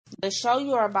The show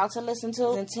you are about to listen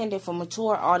to is intended for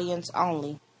mature audience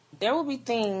only. There will be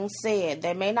things said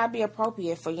that may not be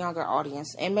appropriate for younger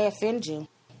audience and may offend you.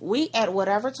 We at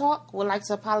Whatever Talk would like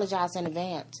to apologize in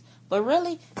advance, but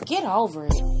really, get over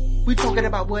it. We talking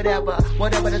about whatever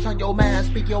that's on your mind.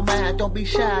 Speak your mind, don't be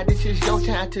shy. This is your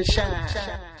time to shine.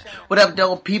 What up,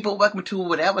 though, people? Welcome to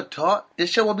Whatever Talk. This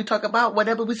show will be talking about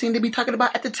whatever we seem to be talking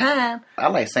about at the time. I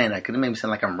like saying that because it makes me sound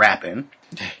like I'm rapping.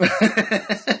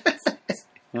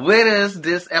 With us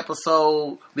this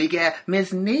episode, we got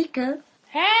Miss Nika.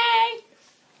 Hey!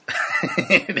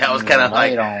 That was kind of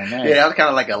like, that was kind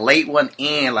of like a late one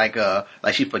and like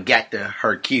she forgot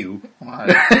her cue.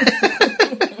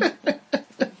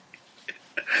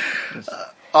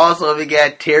 Also, we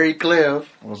got Terry Cliff.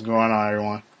 What's going on,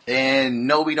 everyone? And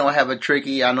no, we don't have a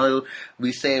Tricky. I know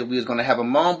we said we was going to have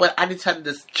him on, but I decided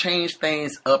to change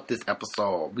things up this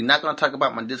episode. We're not going to talk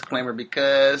about my disclaimer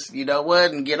because, you know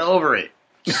what, and get over it.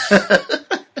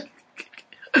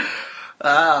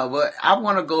 But I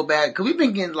want to go back, because we've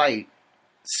been getting, like,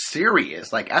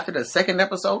 serious. Like, after the second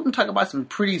episode, we're going to talk about some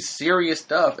pretty serious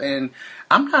stuff, and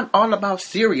I'm not all about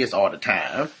serious all the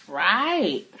time.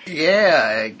 Right.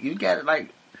 Yeah, you got it,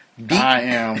 like, deep. I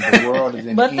am. The world is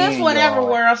in But this whatever y'all.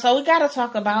 world, so we got to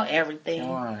talk about everything.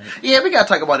 Right. Yeah, we got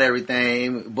to talk about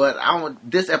everything, but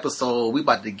this episode, we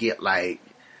about to get, like,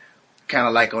 kind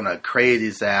of like on a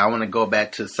crazy side. I want to go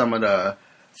back to some of the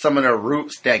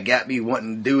roots that got me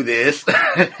wanting to do this.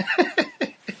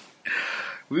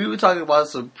 We were talking about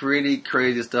some pretty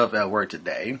crazy stuff at work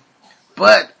today.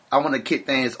 But I want to kick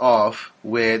things off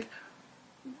with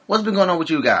what's been going on with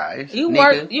you guys. You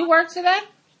Nika? work today?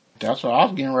 That's what I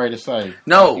was getting ready to say.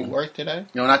 No. You work today?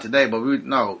 No, not today, but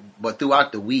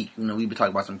throughout the week, we've been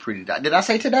talking about some pretty... Did I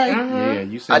say today? Mm-hmm. Yeah,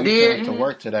 you said I you did? came to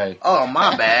work today. Oh,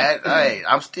 my bad. Hey,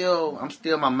 I'm still,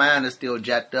 my mind is still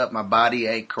jacked up. My body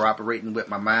ain't cooperating with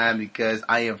my mind because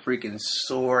I am freaking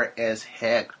sore as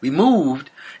heck. We moved,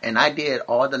 and I did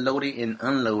all the loading and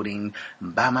unloading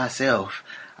by myself.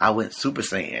 I went Super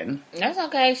Saiyan. That's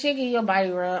okay. She'll give you a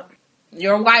body rub.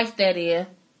 Your wife, that is.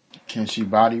 Can she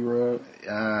body rub?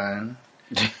 I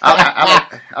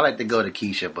like to go to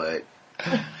Keisha, but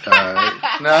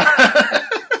no.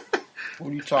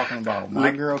 What are you talking about?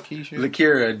 My girl Keisha?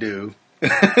 Lakira do.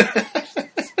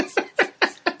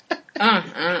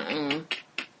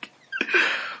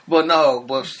 But no,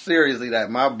 but seriously, that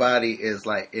my body is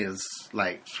like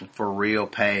for real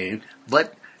pain.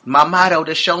 But my motto,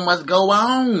 the show must go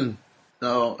on.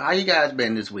 So, how you guys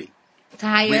been this week?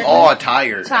 Tired. We all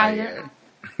tired. Tired.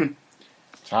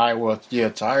 Tired. Well, yeah,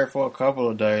 tired for a couple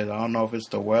of days. I don't know if it's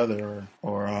the weather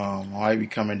or I might be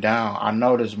coming down. I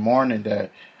know this morning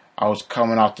that I was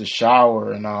coming out the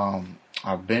shower and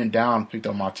I bent down and picked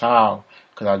up my towel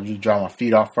because I just dry my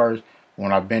feet off first.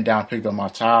 When I bent down and picked up my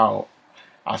towel,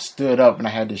 I stood up and I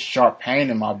had this sharp pain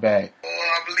in my back. Oh,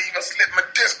 I believe I slipped my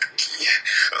disc key.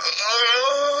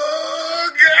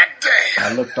 Oh,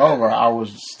 goddamn. I looked over. I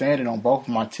was standing on both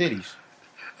of my titties.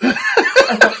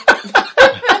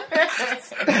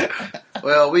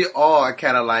 Well, we all are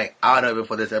kind of like out of it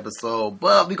for this episode,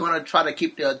 but we're going to try to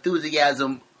keep the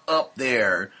enthusiasm up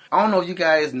there. I don't know if you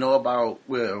guys know about,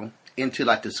 into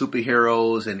like the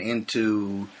superheroes and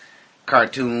into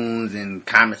cartoons and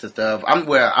comics and stuff. I'm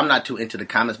not too into the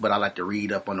comics, but I like to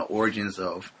read up on the origins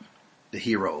of the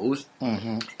heroes.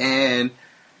 Mm-hmm. And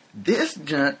this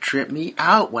junk tripped me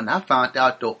out when I found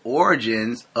out the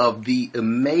origins of the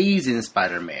Amazing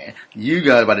Spider-Man. You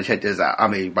guys about to check this out. I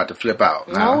mean, about to flip out.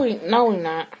 No, we're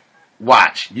not.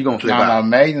 Watch. You gonna flip Now, out. the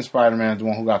Amazing Spider-Man is the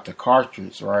one who got the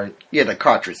cartridge, right? Yeah, the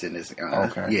cartridge in this.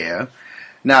 Okay. Yeah.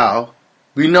 Now,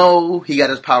 we know he got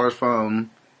his powers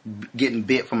from getting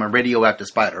bit from a radioactive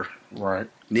spider. Right.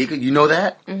 Nika, you know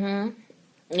that? Mm-hmm.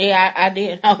 Yeah, I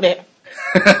did know that.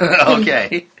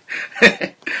 Okay.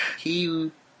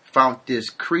 He found this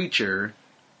creature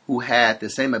who had the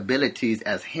same abilities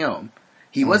as him.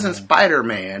 He wasn't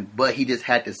Spider-Man, but he just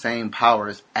had the same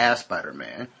powers as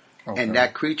Spider-Man. Okay. And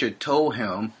that creature told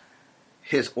him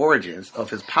his origins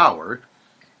of his power.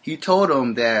 He told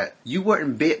him that you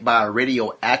weren't bit by a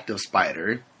radioactive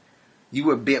spider. You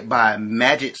were bit by a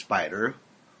magic spider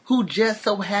who just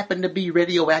so happened to be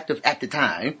radioactive at the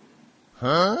time.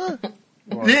 Huh?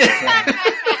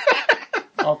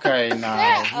 Okay,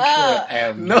 now you should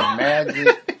have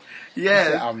magic.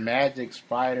 Yes, A magic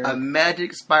spider. a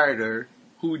magic spider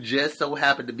who just so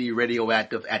happened to be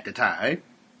radioactive at the time.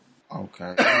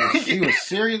 Okay, he was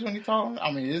serious when he told him.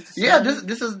 I mean,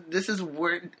 This is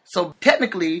where. So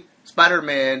technically,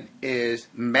 Spider-Man is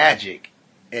magic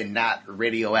and not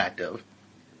radioactive.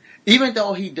 Even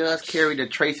though he does carry the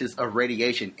traces of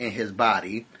radiation in his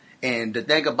body, and the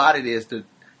thing about it is that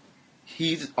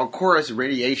of course,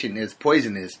 radiation is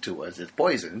poisonous to us. It's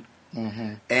poison.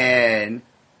 Mm-hmm. And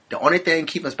the only thing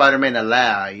keeping Spider-Man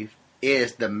alive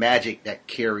is the magic that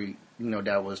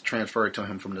that was transferred to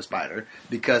him from the spider,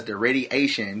 because the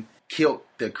radiation killed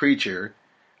the creature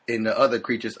and the other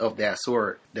creatures of that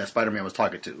sort that Spider-Man was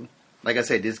talking to. Like I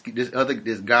said, this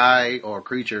guy or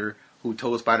creature who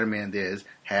told Spider-Man this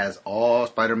has all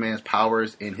Spider-Man's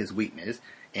powers in his weakness,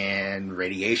 and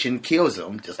radiation kills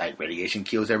him, just like radiation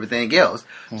kills everything else.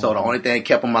 Mm-hmm. So the only thing that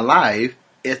kept him alive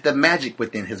is the magic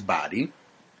within his body.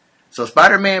 So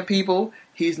Spider-Man, people,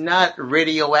 he's not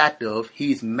radioactive,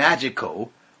 he's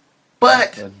magical.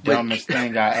 But the dumbest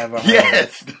thing I ever heard.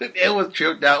 Yes, it was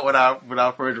tripped out when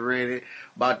I first read it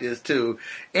about this too.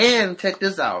 And check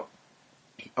this out.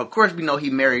 Of course, we know he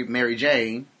married Mary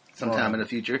Jane sometime in the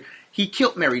future. He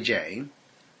killed Mary Jane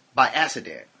by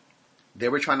accident. They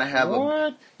were trying to have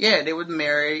they were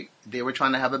married. They were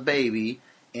trying to have a baby,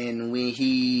 and when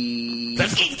he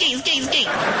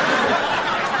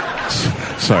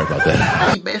sorry about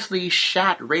that. He basically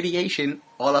shot radiation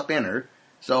all up in her.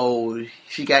 So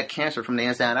she got cancer from the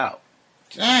inside out.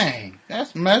 Dang,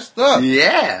 that's messed up.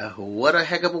 Yeah, what a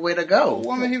heck of a way to go. A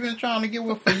woman he been trying to get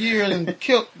with for years and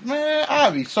killed. Man,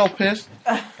 I'd be so pissed.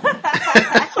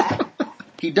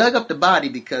 He dug up the body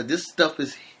because this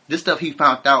stuff he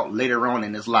found out later on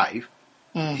in his life.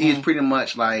 Mm-hmm. He is pretty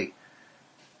much like,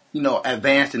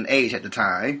 advanced in age at the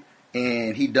time.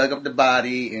 And he dug up the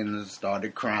body and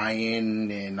started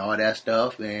crying and all that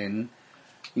stuff, and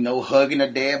hugging the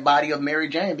dead body of Mary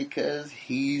Jane because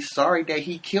he's sorry that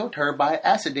he killed her by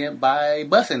accident by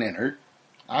busting in her.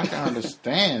 I can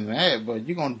understand that, but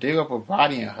you gonna dig up a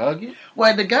body and hug it?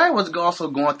 Well, the guy was also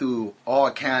going through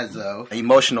all kinds of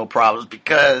emotional problems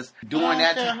because doing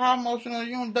that. How emotional?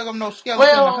 You don't dug up no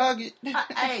skeleton and hug it.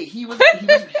 Hey, he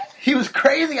was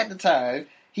crazy at the time.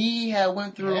 He had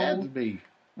went through. Had to be.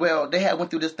 Well, they had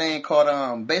went through this thing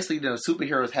called, basically the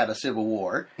superheroes had a civil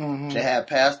war. Mm-hmm. They had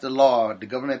passed the law, the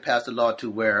government passed a law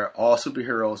to where all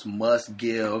superheroes must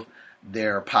give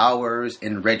their powers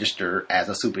and register as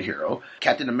a superhero.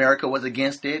 Captain America was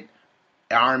against it.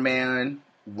 Iron Man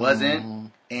wasn't. Mm-hmm.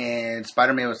 And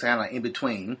Spider-Man was kind of like in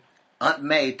between. Aunt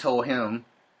May told him,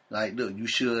 like, look, you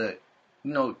should,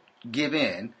 give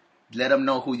in. Let them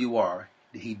know who you are.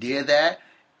 He did that.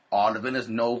 All the villains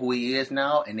know who he is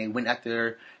now, and they went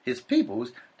after his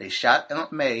peoples. They shot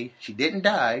Aunt May. She didn't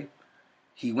die.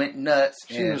 He went nuts.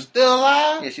 She was still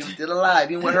alive? Yeah, she was still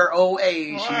alive. Even with her old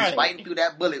age, she was fighting through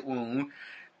that bullet wound.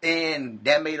 And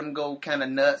that made him go kind of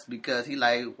nuts because he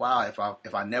like, wow,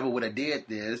 if I never would have did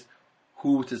this,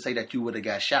 who's to say that you would have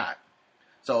got shot?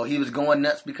 So he was going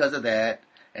nuts because of that.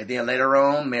 And then later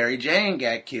on, Mary Jane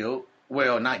got killed.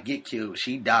 Well, not get killed.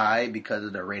 She died because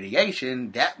of the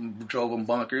radiation. That drove him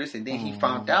bonkers. And then he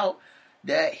found out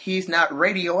that he's not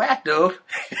radioactive.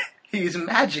 He's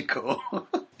magical.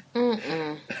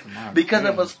 Because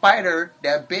of a spider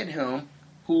that bit him,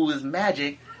 who was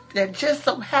magic, that just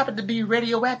so happened to be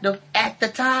radioactive at the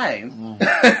time.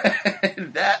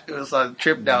 That was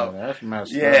tripped out. That's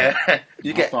messed up.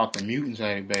 I thought the mutants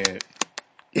had it bad.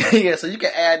 Yeah, so you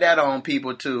can add that on,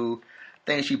 people, to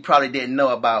things you probably didn't know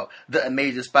about the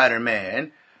Amazing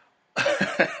Spider-Man.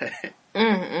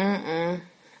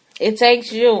 It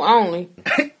takes you only.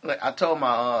 Like I told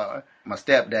my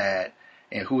stepdad,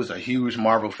 and who is a huge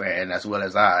Marvel fan as well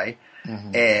as I,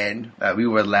 and we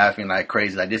were laughing like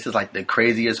crazy. Like, this is like the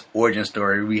craziest origin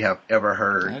story we have ever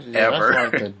heard. Ever.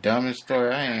 That's like the dumbest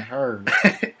story I ain't heard.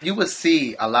 You would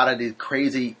see a lot of these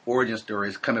crazy origin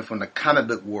stories coming from the comic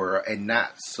book world and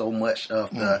not so much of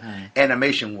the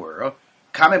animation world.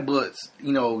 Comic books,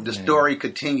 the story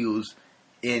continues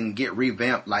and get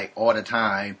revamped like all the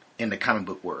time in the comic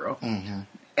book world.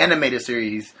 Animated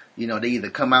series, they either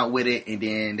come out with it and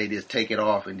then they just take it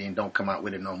off and then don't come out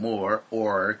with it no more,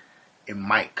 or it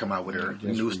might come out with a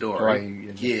new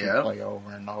story. Play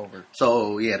over and over.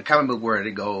 So the comic book world,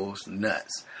 it goes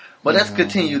nuts. But let's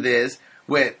continue this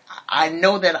with, I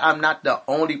know that I'm not the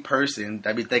only person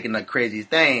that be thinking of crazy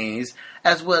things,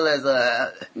 as well as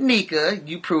Nika,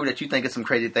 you prove that you think of some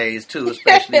crazy things too,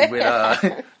 especially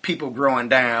with people growing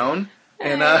down.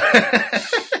 And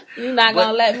you're not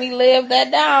gonna let me live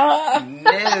that down,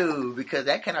 huh? No, because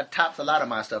that kind of tops a lot of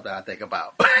my stuff that I think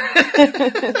about.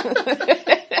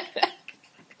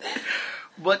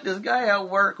 But this guy at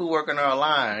work who working on our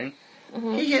line,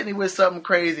 he hit me with something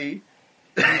crazy.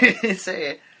 He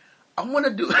said, I want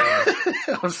to do...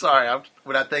 I'm sorry,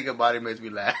 when I think about it, it makes me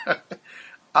laugh.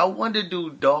 I wonder,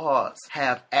 do dogs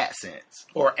have accents?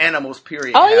 Or animals,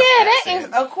 period, have accents?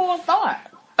 That is a cool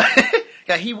thought.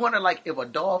 He wondered, like, if a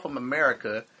dog from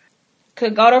America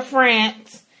could go to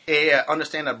France Yeah,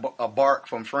 understand a bark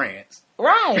from France.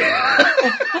 Right.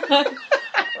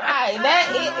 Right.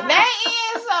 That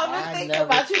is something to think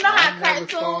about. You know how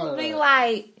cartoons be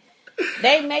like,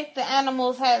 they make the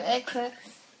animals have accents.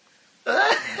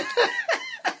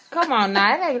 Come on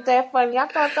now, it ain't that funny. I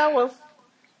thought that was,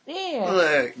 yeah.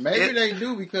 Look, Maybe they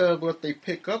do because what they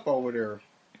pick up over there.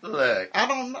 Look, I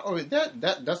don't know.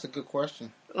 That's a good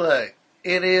question. Look,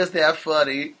 it is that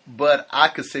funny, but I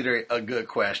consider it a good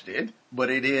question. But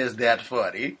it is that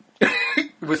funny.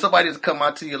 When somebody just come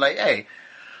out to you like, hey,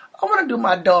 I want to do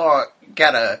my dog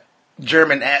got a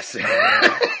German accent.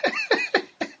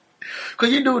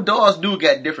 Because dogs do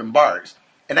get different barks.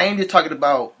 And I ain't just talking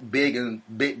about big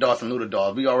dogs and little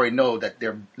dogs. We already know that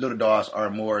their little dogs are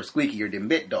more squeakier than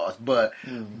big dogs. But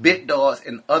big dogs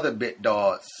and other big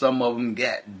dogs, some of them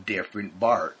get different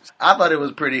barks. I thought it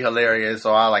was pretty hilarious,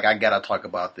 so I gotta talk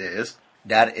about this.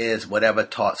 That is whatever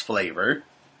Tot's flavor,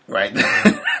 right?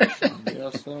 Yeah,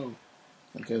 so.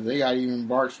 Because they got even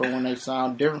barks for when they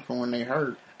sound different from when they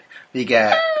hurt. We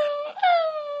got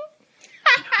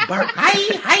bark, hi.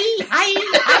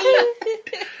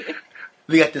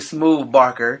 We got the smooth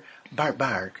barker, bark,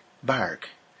 bark, bark,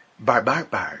 bark,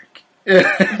 bark, bark.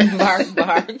 Bark,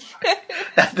 bark.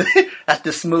 That's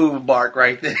the smooth bark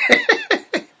right there.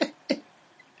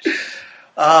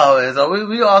 Oh, and so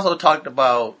we also talked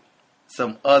about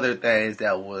some other things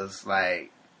that was like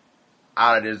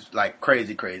out of this, like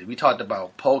crazy. We talked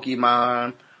about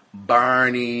Pokemon,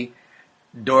 Barney,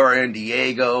 Dora and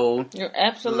Diego. You're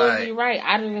absolutely right.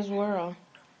 Out of this world.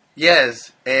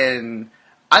 Yes, and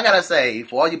I gotta say,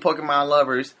 for all you Pokemon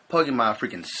lovers, Pokemon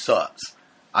freaking sucks.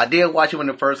 I did watch it when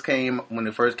it first came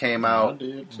out. I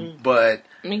did too. But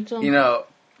Me too.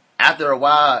 after a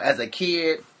while, as a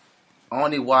kid, I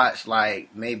only watched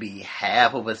like maybe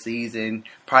half of a season,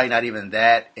 probably not even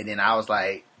that, and then I was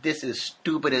like, this is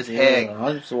stupid as heck.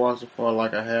 I used to watch it for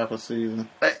like a half a season.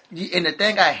 And the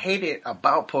thing I hated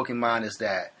about Pokemon is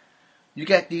that you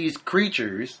got these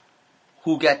creatures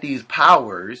who got these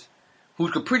powers who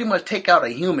could pretty much take out a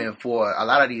human. For a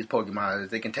lot of these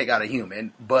Pokemon, they can take out a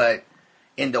human, but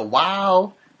in the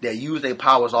wild, they use their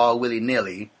powers all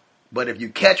willy-nilly. But if you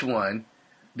catch one,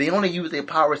 they only use their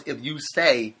powers if you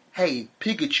say, hey,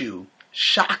 Pikachu,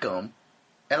 shock them.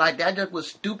 And like that just was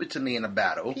stupid to me in a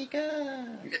battle. Yeah,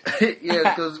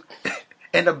 because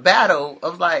in the battle, I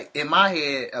was like, in my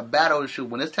head, a battle should,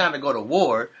 when it's time to go to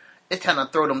war, it's time to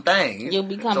throw them things. You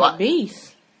become a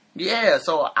beast. Yeah,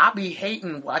 so I be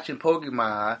hating watching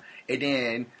Pokemon, and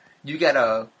then you got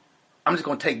I'm just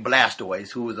going to take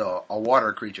Blastoise, who is a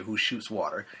water creature who shoots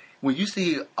water. When you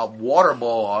see a water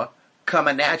ball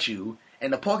coming at you,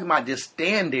 and the Pokemon just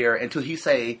stand there until he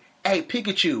say, hey,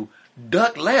 Pikachu,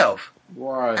 duck left.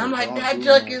 Right. I'm like, that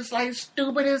junk is like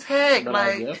stupid as heck. But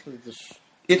like,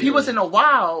 if he was in the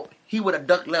wild, he would have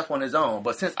ducked left on his own.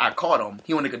 But since I caught him,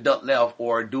 he only could duck left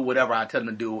or do whatever I tell him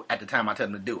to do at the time I tell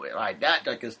him to do it. Like, that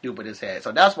junk is stupid as heck.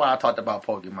 So that's why I talked about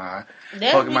Pokemon.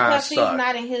 That's Pokemon because suck. he's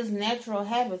not in his natural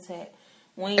habitat.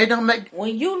 When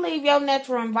you leave your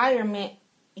natural environment,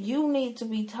 you need to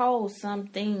be told some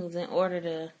things in order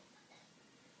to.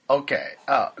 Okay,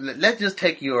 let's just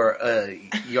take your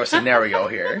scenario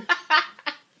here.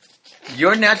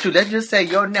 Let's just say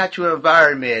your natural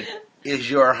environment is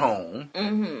your home.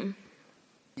 Mm-hmm.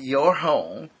 Your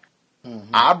home.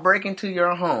 Mm-hmm. I break into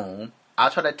your home. I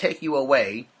try to take you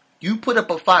away. You put up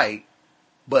a fight,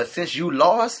 but since you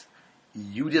lost,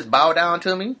 you just bow down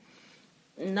to me?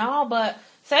 No, but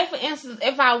say for instance,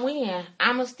 if I win,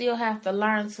 I'ma still have to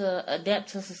learn to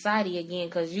adapt to society again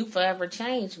because you forever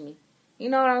changed me. You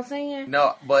know what I'm saying?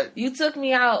 No, but you took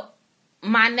me out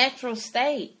my natural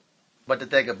state. But the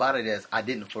thing about it is, I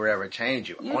didn't forever change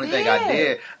you. You Only did. thing I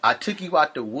did, I took you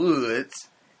out the woods,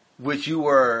 which you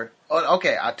were.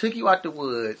 Okay, I took you out the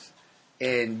woods,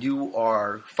 and you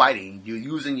are fighting. You're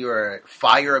using your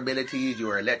fire abilities,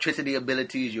 your electricity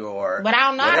abilities, your. But I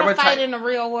don't know how to fight in the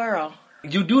real world.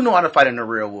 You do know how to fight in the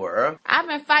real world. I've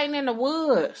been fighting in the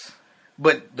woods.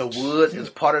 But the woods is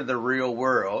part of the real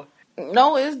world.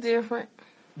 No, it's different.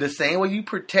 The same way you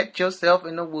protect yourself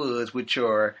in the woods with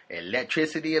your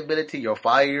electricity ability, your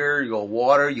fire, your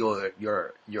water, your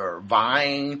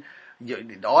vine,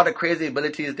 all the crazy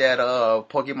abilities that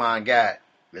Pokemon got.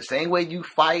 The same way you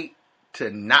fight to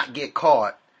not get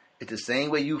caught, it's the same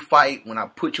way you fight when I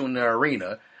put you in the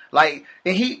arena. Like,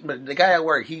 and the guy at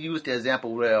work, he used the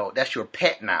example, well, that's your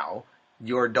pet now.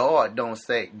 Your dog don't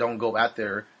go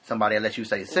after somebody unless you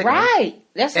say sick. Right.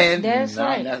 That's not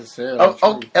right. Necessarily.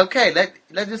 Okay.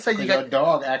 Let's just say you got your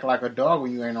dog act like a dog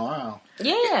when you ain't around.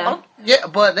 Yeah. Yeah,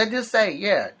 but let's just say,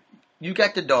 you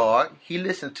got the dog. He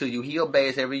listens to you. He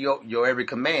obeys every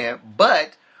command.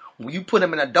 But when you put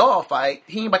him in a dog fight,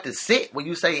 he ain't about to sit. When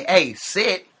you say, "Hey,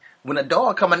 sit," when a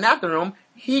dog coming after him,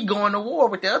 he going to war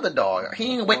with the other dog.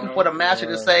 He ain't waiting for the master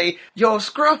to say, "Yo,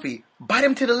 Scruffy, bite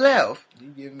him to the left." You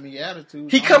giving me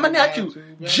attitude. He coming at you.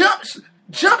 Jump,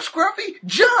 Scruffy,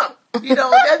 jump. You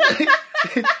know, that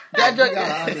you gotta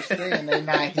understand they're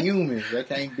not humans. They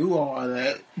can't do all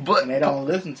that. But and they don't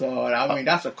listen to all that. I mean,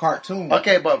 that's a cartoon.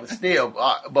 Okay, but still,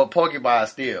 but Pokemon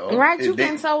still. Right, you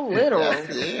getting so literal.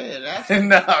 That's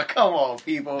no, come on,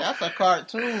 people. That's a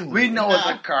cartoon. We know it's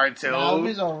a cartoon. No,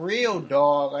 it's a real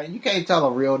dog. You can't tell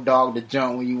a real dog to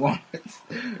jump when you want it.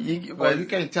 You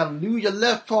can't tell him, use your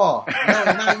left paw. No,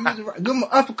 use the right. Give him an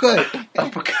uppercut.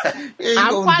 I'm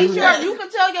quite sure you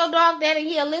can tell your dog that and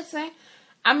he'll listen.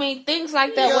 I mean, things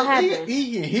like that will happen.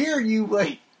 He can hear you,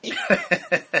 but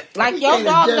like your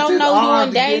dog don't know you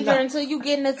in danger until you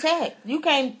getting attacked. He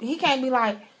can't be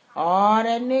like, "Oh,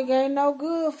 that nigga ain't no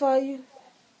good for you."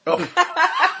 Oh.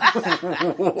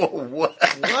 What?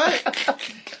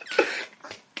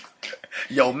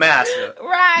 Yo, master.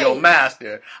 Right. Yo,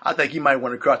 master. I think you might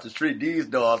want to cross the street. These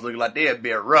dogs look like they're a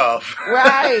bit rough.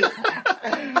 Right.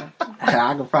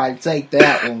 I could probably take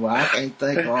that one, but I can't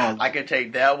take all. I can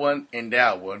take that one and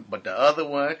that one, but the other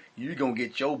one, you gonna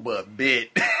get your butt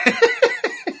bit.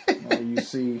 You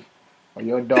see, or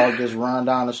your dog just run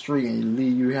down the street and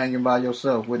leave you hanging by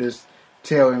yourself with his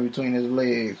tail in between his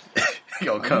legs.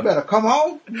 Yo, you better come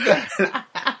on.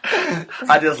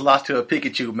 I just lost to a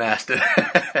Pikachu master.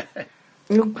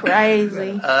 You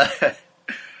crazy.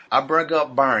 I brought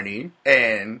up Barney,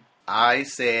 and I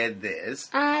said this.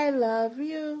 I love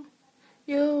you.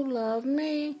 You love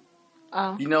me.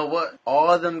 Oh. You know what?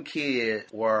 All them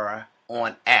kids were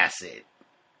on acid.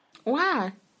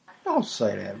 Why? Don't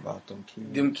say that about them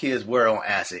kids. Them kids were on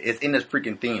acid. It's in this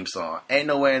freaking theme song. Ain't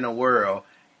nowhere in the world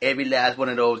every last one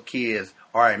of those kids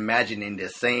are imagining the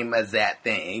same exact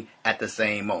thing at the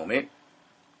same moment.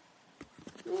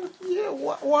 Yeah,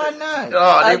 why not?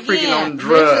 Oh, they freaking on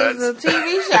drugs. This is a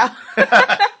TV show.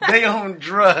 They on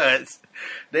drugs.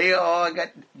 They all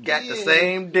got the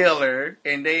same dealer,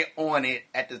 and they on it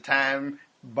at the time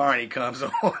Barney comes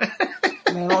on.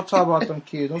 Man, don't talk about them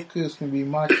kids. Those kids can be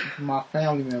my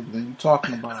family members, and you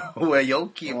talking about. Well, your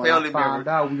kid when family I find member.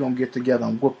 out, we gonna get together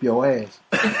and whoop your ass.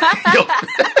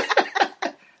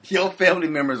 Your family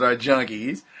members are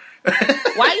junkies.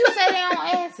 Why you say they on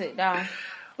acid, though?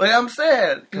 Well, I'm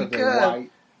saying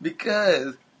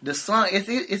because the song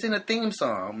it's in a theme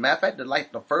song. Matter of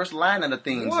fact, the first line of the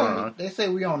theme song. They say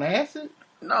we on acid?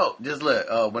 No, just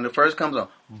look. When it first comes on,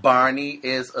 Barney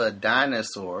is a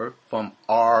dinosaur from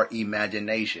our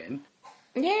imagination.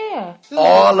 Yeah.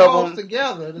 All of them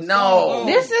together. No,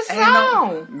 this is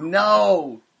song.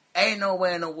 No, ain't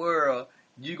nowhere in the world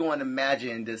you going to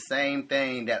imagine the same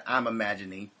thing that I'm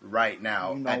imagining right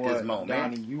now at this moment.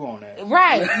 Donnie, you on that?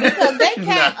 Right, because they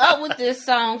came up with this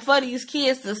song for these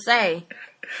kids to say.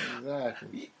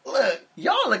 Exactly. Look,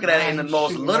 y'all looking at it in the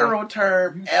most literal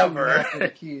term ever.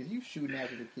 You shooting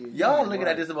after the kids. Y'all looking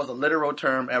at this in the most literal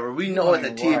term ever. We know it's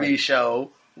a TV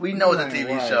show. We know it's a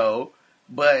TV show,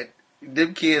 but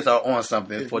them kids are on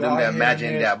something for them to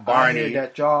imagine that Barney. I hear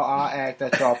that y'all act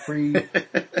that y'all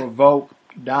provoke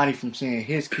Donnie from seeing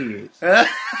his kids.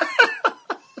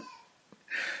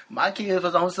 My kids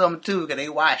was on something too because they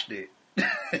watched it.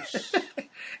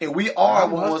 And we all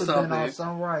were on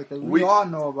something. Right, we all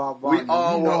know about Barney. We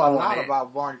know a lot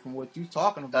about Barney from what you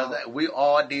talking about. We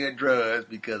all did drugs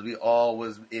because we all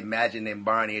was imagining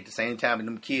Barney at the same time, and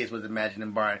them kids was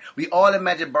imagining Barney. We all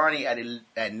imagined Barney at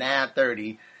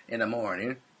 9:30 in the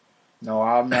morning. No,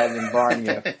 I imagined Barney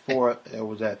at 4. It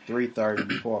was at 3:30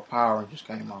 before Power Rangers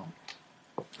came on.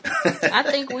 I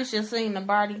think we should sing the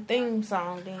Barney theme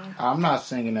song then. I'm not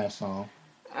singing that song.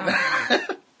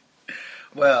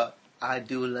 Well, I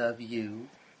do love you,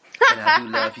 and I do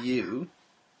love you.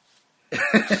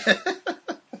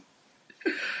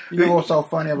 You know what's so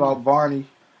funny about Barney?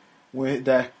 When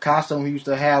that costume he used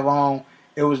to have on,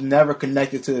 it was never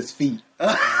connected to his feet.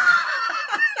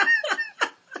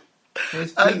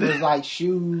 His feet was like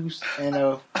shoes, and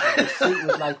the seat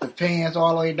was like the pants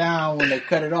all the way down when they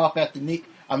cut it off at the knee.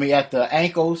 At the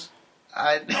ankles.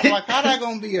 I'm like, how that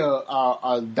gonna be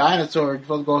a dinosaur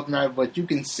supposed to go through that? But you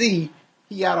can see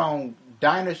he got on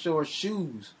dinosaur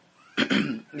shoes.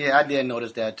 Yeah, I did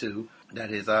notice that too.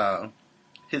 That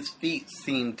his feet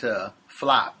seem to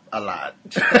flop a lot.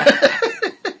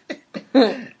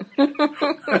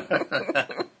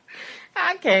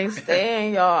 I can't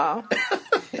stand y'all.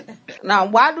 Now,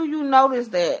 why do you notice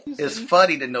that? It's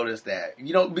funny to notice that.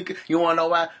 Because you want to know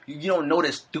why? You don't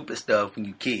notice stupid stuff when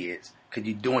you're kids. Because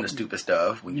you're doing the stupid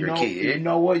stuff when you're a kid. You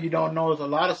know what? You don't notice a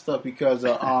lot of stuff because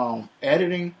of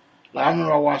editing. Like, I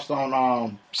remember I watched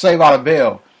on Saved by the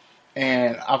Bell,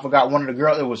 and I forgot one of the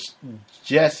girls. It was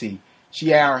Jessie. She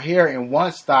had her hair in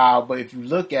one style, but if you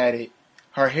look at it,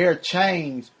 her hair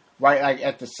changed right like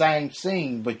at the same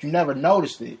scene, but you never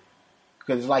noticed it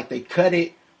because it's like they cut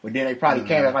it, but then they probably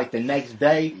came back like the next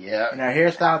day, and her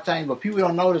hairstyle changed. But people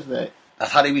don't notice that.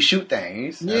 That's how they shoot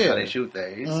things. That's how they shoot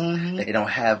things. Mm-hmm. They don't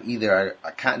have either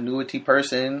a continuity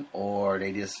person or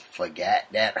they just forgot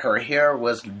that her hair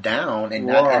was down and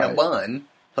not in a bun.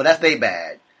 So that's they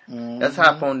bad. Mm-hmm. Let's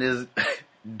hop on this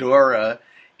Dora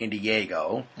and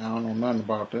Diego. I don't know nothing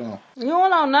about them. You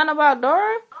don't know nothing about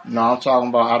Dora? No, I'm talking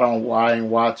about I ain't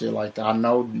watch it like that. I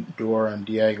know Dora and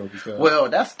Diego because Well,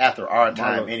 that's after our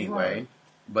time anyway. Right.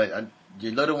 But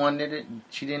your little one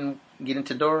she didn't get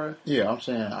into Dora? Yeah, I'm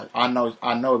saying I know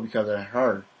it because of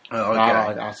her. Oh, okay.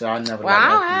 I said I never. Well, I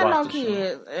don't have no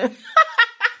kids.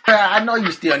 I know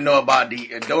you still know about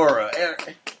the Dora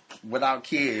without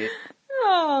kids.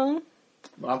 Oh.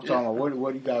 I'm talking about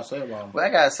what do you gotta say about them? Well, I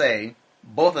gotta say,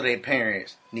 both of their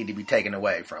parents need to be taken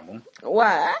away from them.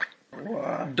 Why?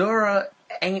 Dora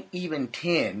ain't even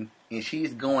 10, and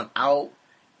she's going out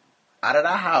of the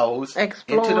house, into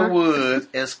the woods,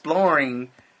 exploring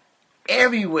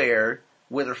everywhere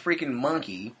with a freaking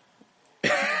monkey.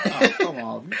 Oh, come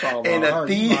on, you talk about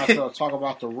her, you might as well talk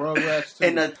about the Rugrats too.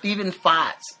 And the thieving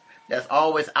fox that's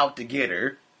always out to get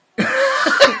her.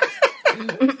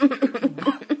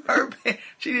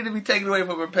 She need to be taken away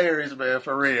from her parents, man,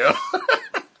 for real.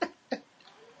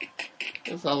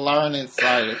 It's a learning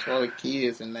site. It's for the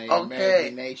kids and their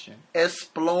imagination.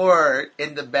 Explore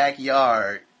in the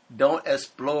backyard. Don't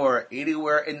explore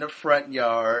anywhere in the front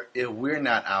yard if we're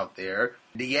not out there.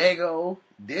 Diego,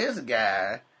 this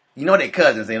guy, you know they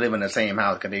cousins. They live in the same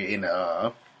house because they in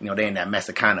the, they in that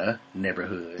Mexicana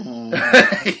neighborhood.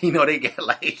 Mm. You know they get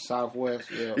like Southwest.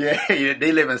 Yeah,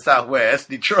 they live in Southwest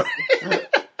Detroit.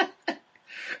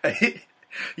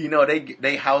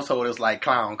 They household is like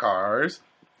clown cars.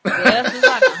 Yeah, there's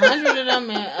like 100 of them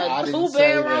in a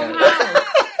 2-bedroom house.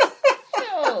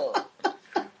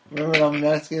 Remember them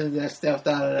Mexicans that stepped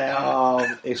out of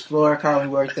that Explorer car we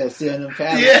worked at C&M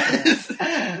Pallets? Yes!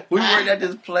 We worked at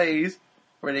this place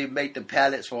where they make the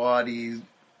pallets for all these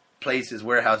places,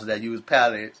 warehouses that use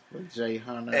pallets. With Jay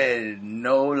Hunter. And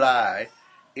no lie,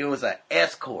 it was an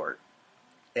escort.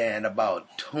 And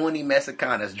about 20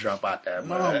 Mexicanas jump out there.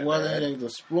 No, it wasn't. It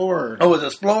was Explorer. Oh, it was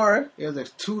Explorer? It was a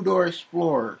 2-door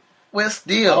Explorer. Well,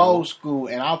 still. Old school.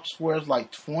 And I swear it's like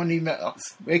 20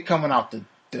 They coming out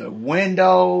the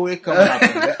window. They coming out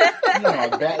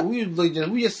the back. We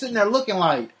just sitting there looking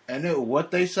like, and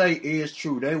what they say is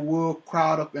true. They will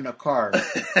crowd up in a car.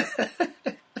 For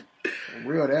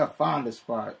real, they'll find a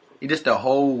spot. Just the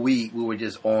whole week we were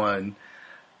just on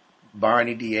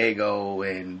Barney, Diego,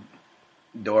 and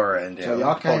Dora and them. So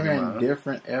y'all came in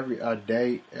different every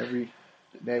day.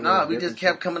 No, we just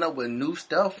kept coming up with new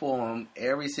stuff for them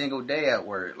every single day at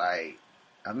work. Like,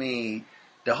 I mean,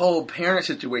 the whole parent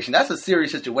situation, that's a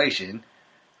serious situation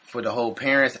for the whole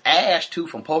parents. Ash, too,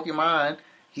 from Pokemon,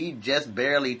 he just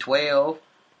barely 12,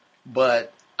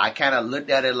 but I kind of looked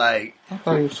at it like... I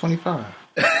thought he was 25.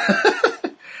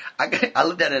 I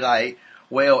looked at it like,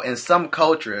 well, in some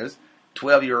cultures,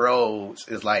 12-year-olds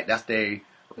is like, that's their...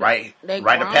 Rite of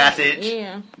passage.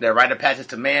 Yeah. Their rite of passage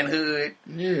to manhood.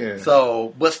 Yeah.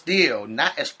 So, but still,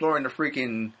 not exploring the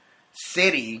freaking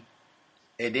city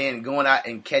and then going out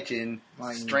and catching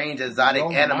strange exotic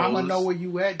animals. Mama know where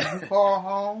you at. Did you call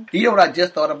home? You know what I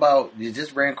just thought about? It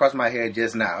just ran across my head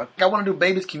just now. I want to do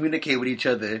babies communicate with each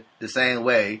other the same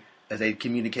way as they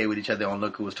communicate with each other on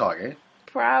Look Who's Talking.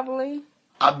 Probably.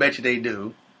 I bet you they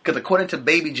do. Because according to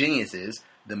Baby Geniuses,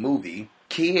 the movie,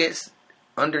 kids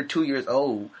under 2 years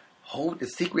old hold the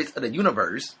secrets of the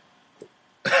universe.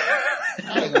 I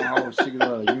ain't gonna hold the secrets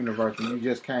of the universe when you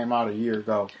just came out a year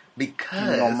ago.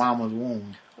 Because you on mama's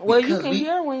womb. Well, you can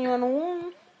hear when you're in the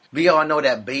womb. We all know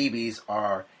that babies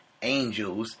are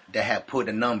angels that have put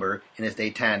a number and it's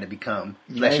their time to become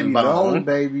flesh and bone. Those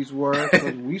babies were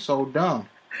because we so dumb.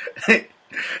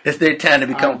 It's their time to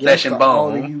become flesh and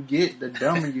bone. The older you get, the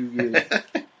dumber you get.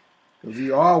 Because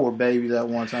we all were babies at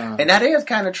one time. And that is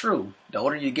kind of true. The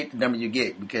older you get, the dumber you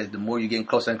get, because the more you're getting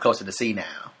closer and closer to see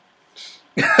now.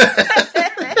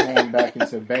 Going back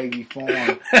into baby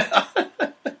form.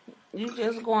 You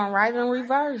just going right in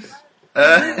reverse.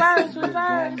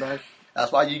 Reverse.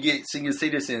 That's why you get senior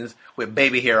citizens with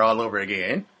baby hair all over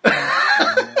again.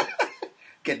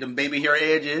 Get them baby hair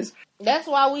edges. That's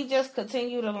why we just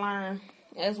continue to learn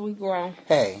as we grow.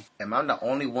 Hey, am I the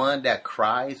only one that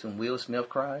cries when Will Smith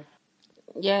cries?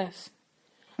 Yes.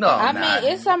 No, I'm I not.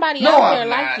 mean, it's somebody No, out there I'm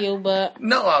like not. you, but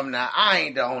No, I'm not. I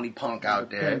ain't the only punk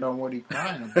out there. Depends on what he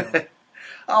crying about.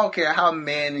 I don't care how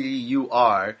manly you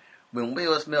are. When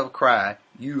Will Smith cry,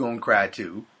 you gonna cry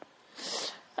too.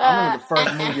 I remember the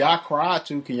first movie I cried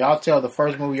to. Can y'all tell the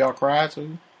first movie y'all cried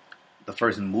to? The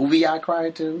first movie I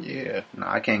cried to? Yeah. No,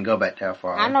 I can't go back that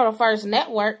far. I know the first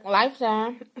network,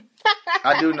 Lifetime.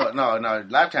 I do know. No,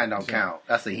 Lifetime don't count.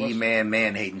 That's a He-Man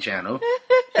man-hating channel.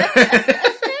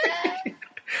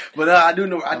 But I do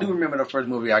know. I do remember the first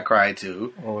movie I cried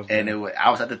to, What was and that?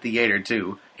 I was at the theater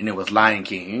too, and it was Lion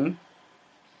King.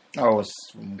 Oh,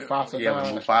 it's Mufasa. Yeah,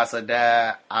 when Mufasa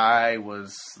died, I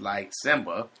was like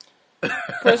Simba.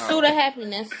 Pursuit of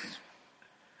Happiness.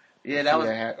 Yeah, that was.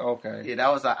 Okay. Yeah,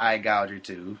 that was an eye gouger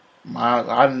too.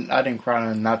 I didn't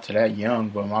cry not to that young,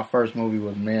 but my first movie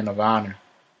was Man of Honor.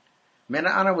 Man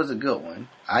of Honor was a good one.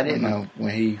 I didn't know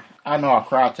I know I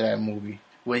cried to that movie.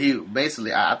 when he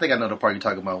basically. I think I know the part you're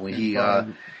talking about when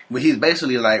he's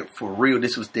basically like for real.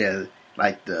 This was the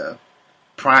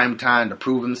prime time to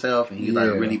prove himself, and he's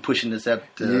like really pushing himself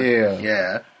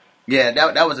to. Yeah.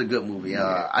 That was a good movie.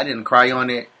 I didn't cry on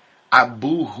it. I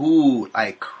boo-hooed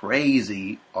like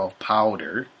crazy of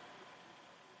Powder.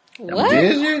 What?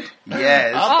 Did you?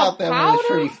 Yes. I thought that Powder? was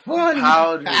pretty funny.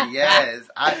 Powder, yes.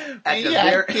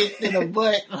 Kicked in the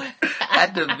butt.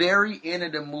 At the very end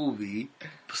of the movie,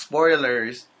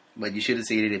 spoilers, but you should have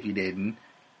seen it if you didn't.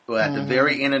 But at the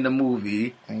very end of the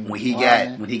movie, when he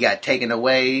got taken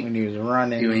away, when he was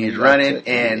running,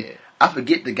 and I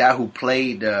forget the guy who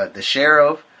played the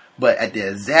sheriff. But at the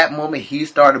exact moment he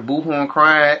started boohooing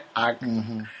crying, I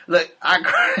cried.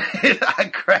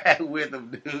 I cried with him,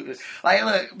 dude. Like,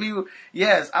 look, people,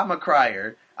 yes, I'm a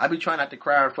crier. I be trying not to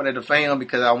cry in front of the fam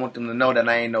because I want them to know that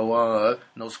I ain't no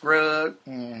scrub.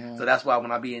 Mm-hmm. So that's why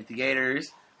when I be in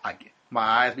theaters, my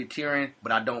eyes be tearing,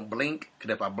 but I don't blink.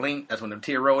 Because if I blink, that's when the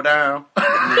tear roll down.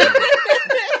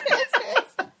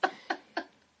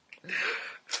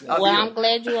 Well, I'm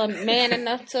glad you're a man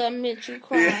enough to admit you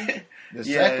crying. The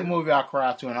second movie I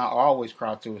cried to, and I always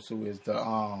cry to it too, is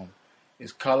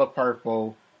is Color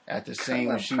Purple. At the scene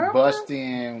when she busts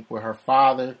in with her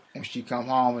father, and she come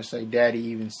home and say, "Daddy,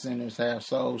 even sinners have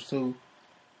souls too."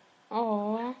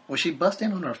 Oh. Well, she bust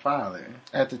in on her father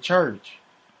at the church.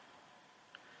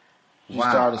 She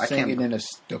wow, started singing, and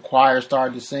the choir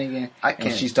started singing,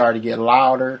 and she started to get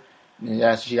louder. And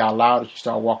as she got louder, she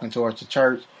started walking towards the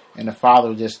church, and the father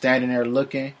was just standing there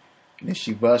looking. And then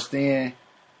she bust in.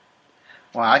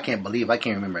 Well, I can't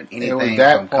remember anything. It was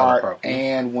that from part, Color Purple.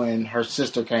 and when her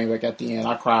sister came back at the end,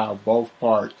 I cried both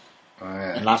parts. Oh,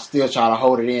 yeah. And I still try to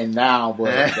hold it in now,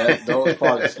 but those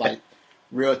parts like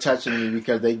real touching me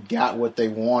because they got what they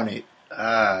wanted.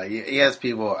 Yes,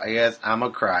 people. Yes, I'm a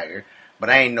crier, but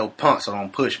I ain't no punk, so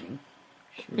don't push me.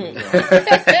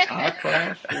 I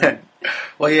cry. Sure.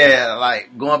 Well, yeah,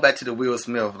 like going back to the Will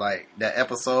Smith, like that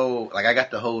episode, like I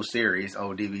got the whole series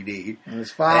on DVD. And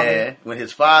his father, and when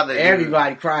his father,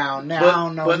 everybody cried on that. I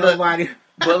don't know nobody.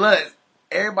 But look,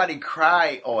 everybody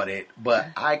cried on it, but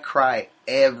I cry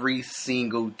every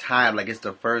single time, like it's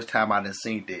the first time I done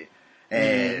seen it.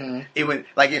 And it went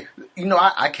like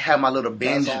I have my little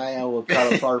binge. That's how I am with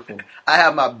Color Purple. I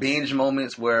have my binge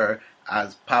moments where I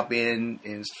pop in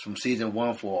from season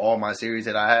 1 for all my series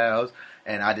that I have,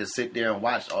 and I just sit there and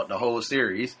watch the whole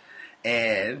series.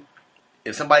 And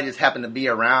if somebody just happened to be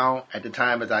around at the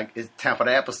time it's time for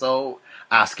the episode,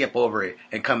 I'll skip over it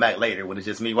and come back later when it's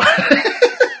just me watching.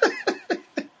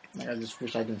 I just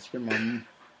wish I didn't spend my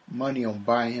money on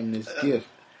buying him this gift.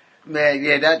 Man,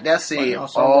 yeah, that scene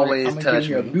always I'm gonna touched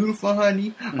give you me. a beautiful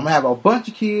honey. I'm gonna have a bunch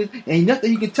of kids. Ain't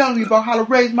nothing you can tell me about how to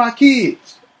raise my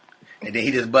kids. And then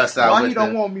he just busts out. Why with you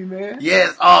don't want me, man?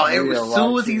 Yes. Oh, as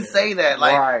soon as he say that,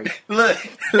 like, right. Look.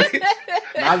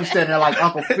 I be standing there like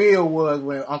Uncle Phil was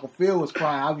when Uncle Phil was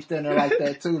crying. I be standing there like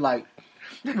that too, like.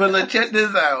 But look, check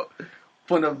this out.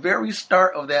 From the very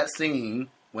start of that scene,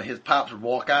 when his pops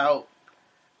walk out,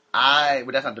 well,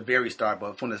 that's not the very start,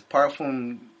 but from this part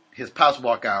from his pops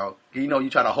walk out, you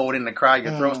try to hold in the cry,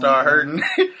 your throat start hurting.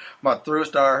 My throat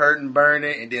start hurting,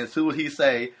 burning, and then as soon as he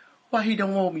say, "Why he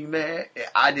don't want me, man?"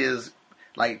 I just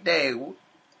like, dang,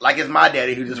 like it's my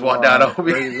daddy who just walked out on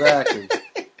me. Exactly.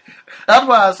 That's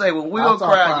why I say when Will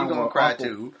cry, you gonna cry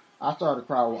too. I started to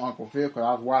cry with Uncle Phil because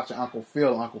I was watching Uncle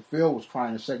Phil. Uncle Phil was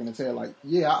crying and shaking his head like,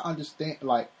 yeah, I understand.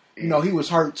 Like, he was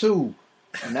hurt too.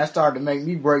 And that started to make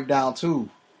me break down too.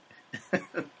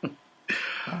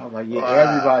 I was like, yeah,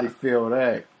 everybody feel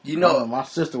that. My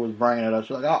sister was bringing it up.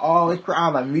 She was like, I always cry. I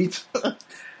was like, me too.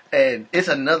 And it's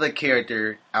another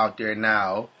character out there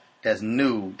now that's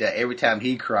new that every time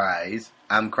he cries,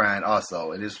 I'm crying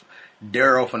also. And it's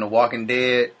Daryl from The Walking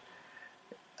Dead.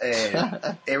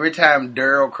 And every time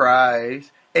Daryl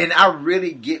cries, and I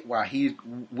really get where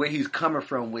he's coming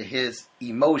from with his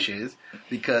emotions,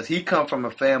 because he come from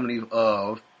a family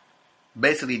of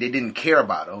basically they didn't care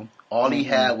about him. All he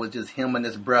had was just him and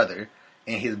his brother,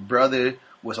 and his brother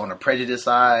was on the prejudice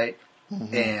side,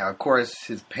 and of course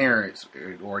his parents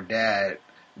or dad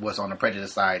was on the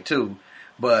prejudice side too.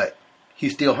 But he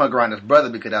still hung around his brother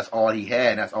because that's all he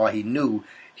had, and that's all he knew.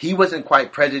 He wasn't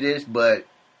quite prejudiced, but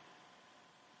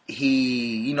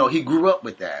he grew up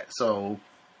with that. So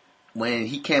when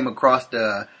he came across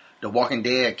the Walking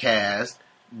Dead cast,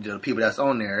 the people that's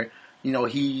on there,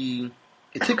 it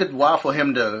took a while for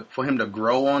him to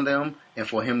grow on them and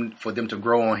for them to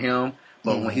grow on him.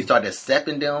 But when he started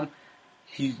accepting them,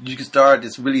 you can start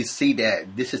to really see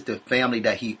that this is the family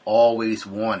that he always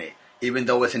wanted. Even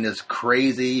though it's in this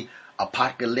crazy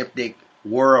apocalyptic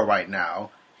world right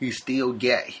now, he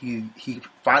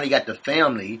finally got the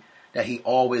family that he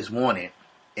always wanted.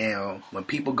 And when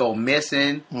people go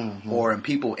missing or when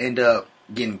people end up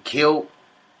getting killed,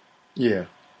 yeah,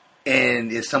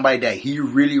 and it's somebody that he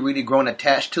really, really grown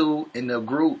attached to in the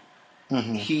group,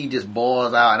 he just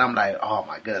balls out, and I'm like, oh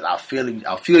my goodness, I feel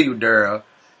you, Daryl,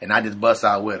 and I just bust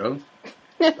out with him.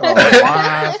 Mine,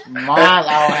 I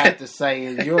don't have to say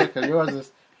is yours, because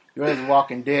yours is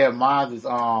Walking Dead. Mine is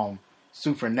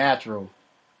Supernatural.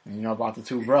 About the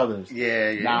two brothers.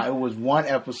 Yeah. Now, it was one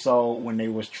episode when they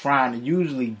was trying to,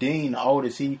 usually Dean, the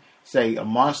oldest, he say a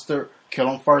monster, kill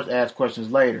him first, ask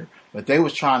questions later. But they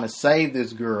was trying to save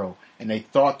this girl, and they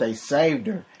thought they saved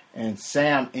her. And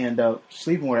Sam ended up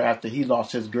sleeping with her after he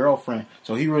lost his girlfriend.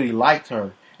 So he really liked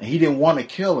her, and he didn't want to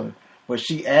kill her. But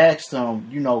she asked him,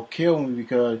 kill me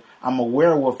because I'm a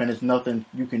werewolf and there's nothing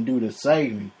you can do to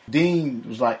save me. Dean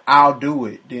was like, I'll do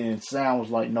it. Then Sam was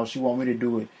like, no, she want me to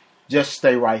do it. Just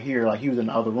stay right here. Like, he was in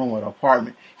the other room of the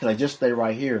apartment. He's like, just stay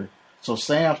right here. So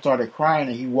Sam started crying,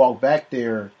 and he walked back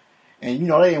there. And,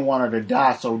 they didn't want her to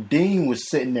die. So Dean was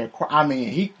sitting there.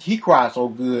 He cried so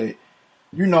good.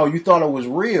 You thought it was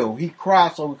real. He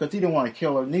cried so because he didn't want to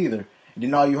kill her neither. And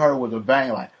then all you heard was a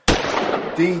bang, like,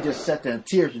 Dean just sat there and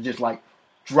tears were just like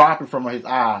dropping from his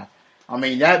eyes.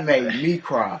 That made me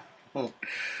cry.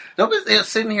 Don't be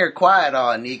sitting here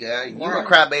quiet, Nika. You're a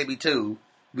crybaby too.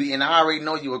 And I already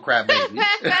know you a crybaby.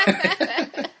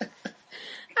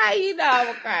 How you know I'm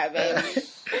a crybaby?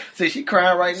 See, she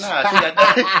crying right now. She got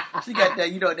that. She got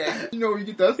that. That. You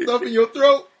get that stuff in your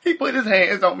throat. He put his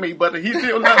hands on me, but he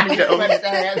still love me though.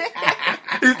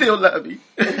 He still love me.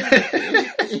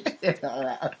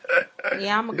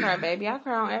 Yeah, I'm a crybaby. I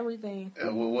cry on everything.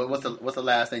 What's the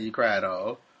last thing you cried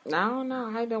on? I don't know.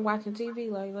 I ain't been watching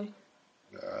TV lately.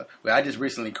 Well, I just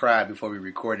recently cried before we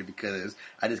recorded because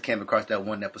I just came across that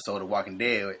one episode of Walking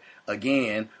Dead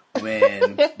again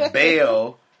when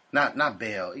Bale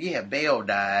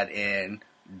died, and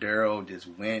Daryl just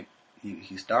went.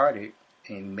 He started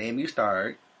and made me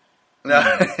start.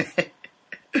 I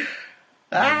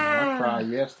cried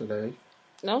yesterday.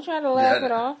 Don't try to laugh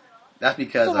it off. That's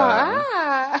because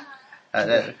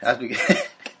that's because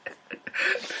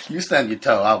you stubbed your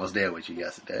toe. I was there with you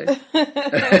yesterday.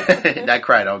 That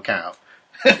cry don't count.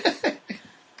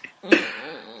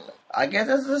 I guess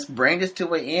let's bring this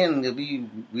to an end.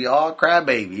 We all cry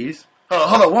babies.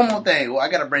 Hold on, one more thing. Well, I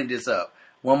gotta bring this up.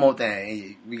 One more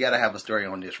thing. We gotta have a story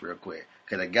on this real quick.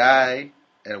 Because a guy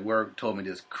at work told me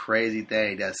this crazy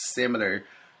thing that's similar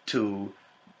to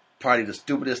probably the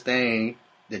stupidest thing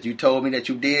that you told me that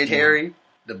you did, Harry,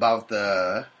 about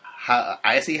the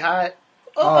icy hot.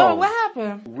 Oh, what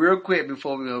happened? Real quick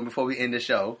before we end the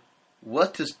show,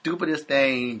 what's the stupidest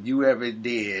thing you ever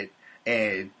did?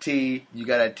 And T, you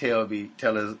gotta tell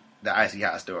us the icy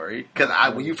hot story. Because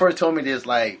when you first told me this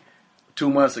like 2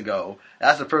 months ago,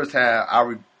 that's the first time I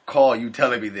recall you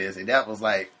telling me this, and that was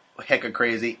like hecka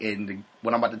crazy. And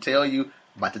what I'm about to tell you,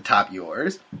 about to top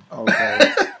yours.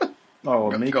 Okay.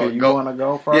 Oh, Mika, you want to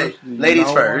go first? Yeah,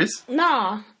 ladies first.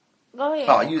 No, go ahead.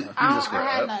 Oh, you I just I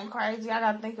had nothing crazy. I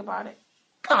gotta think about it.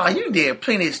 Oh, you did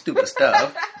plenty of stupid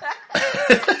stuff.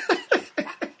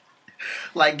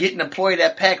 Like getting employed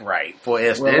at Pack Right, for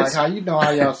instance. Well, like how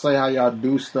y'all say how y'all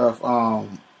do stuff. How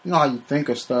you think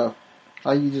of stuff.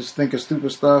 How you just think of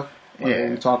stupid stuff. Like what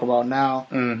we talk about now.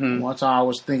 Mm-hmm. One time I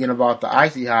was thinking about the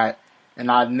icy hot, and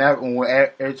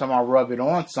every time I rub it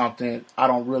on something, I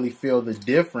don't really feel the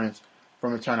difference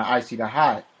from it turning icy to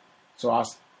hot. So I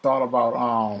thought about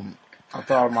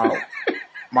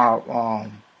my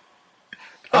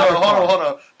Hold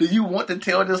on. Do you want to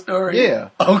tell this story? Yeah.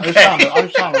 Okay. I'm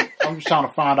just trying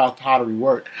to find out how to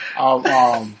rework.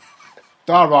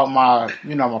 Thought about my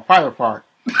private part.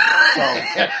 So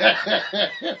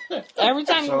Every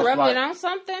time you rub it on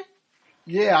something?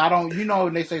 Yeah, I don't. You know,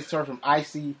 when they say surf from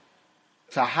icy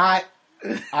to hot,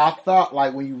 I thought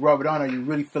like when you rub it on, you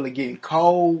really feel it getting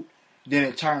cold, then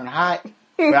it turned hot.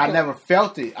 But I never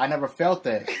felt it. I never felt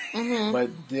that. Mm-hmm. But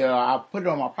I put it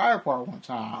on my private part one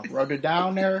time. I rubbed it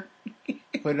down there.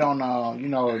 Put it on,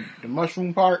 the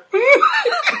mushroom part.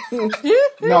 No,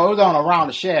 it was on around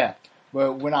the shaft.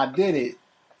 But when I did it,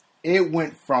 it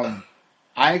went from,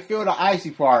 I didn't feel the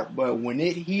icy part, but when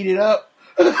it heated up,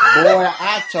 boy,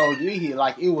 I told you,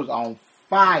 it was on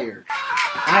fire.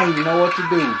 I didn't even know what to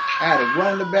do. I had to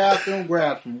run in the bathroom,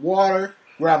 grab some water,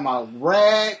 grab my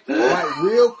rag, right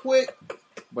real quick.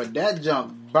 But that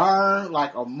junk burned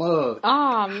like a mug.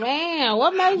 Oh man,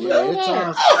 what made you do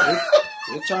that?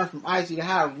 It turned from icy to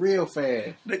hot real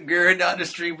fast. The girl down the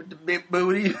street with the big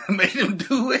booty made him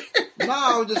do it. No,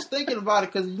 I was just thinking about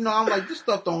it because, I'm like, this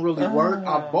stuff don't really work.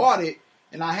 I bought it,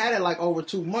 and I had it like over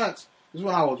 2 months. This is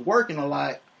when I was working a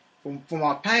lot for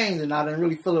my pains, and I didn't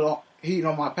really feel it heating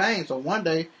on my pain. So one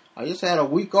day, I just had a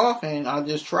week off, and I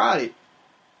just tried it.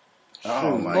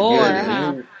 Oh, my Bored, goodness.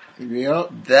 huh? Yep.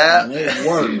 That And it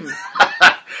worked.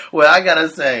 Well, I gotta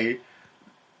say,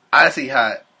 Icy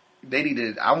Hot,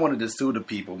 I wanted to sue the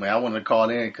people, man. I wanted to call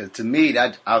in because to me,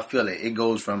 I feel it. It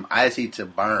goes from icy to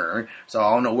burn. So I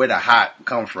don't know where the hot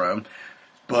come from.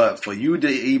 But for you to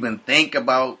even think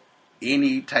about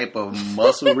any type of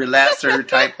muscle relaxer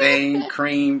type thing,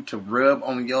 cream to rub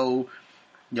on your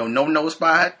no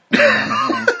spot,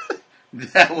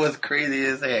 that was crazy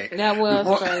as heck. That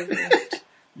was crazy.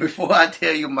 Before I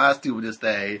tell you my stupidest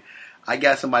thing, I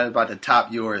got somebody about to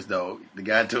top yours, though. The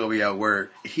guy told me at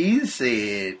work. He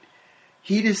said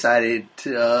he decided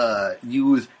to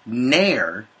use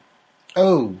Nair.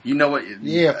 Oh. You know what?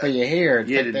 Yeah, for your hair.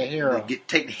 Yeah, Take the hair off.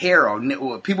 take the hair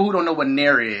off. People who don't know what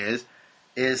Nair is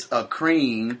a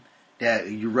cream that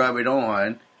you rub it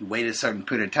on, you wait a certain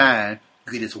period of time,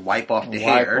 you can just wipe off the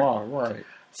hair. Wipe off, right.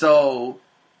 So,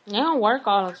 It don't work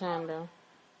all the time though.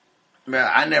 man,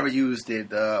 I never used it,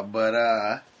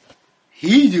 but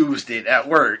he used it at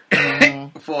work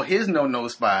for his no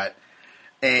spot.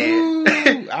 And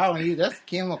Ooh, I don't use that's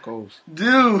chemicals.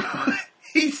 dude,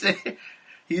 he said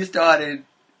he started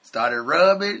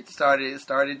rubbing, started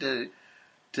to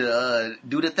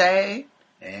do the thing,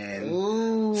 and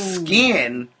Ooh.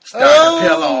 skin started to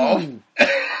peel off.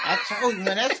 I told you,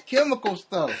 man, that's chemical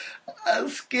stuff.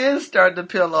 Skin started to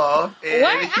peel off. And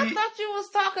What? I thought you was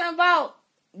talking about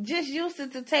just used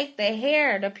it to take the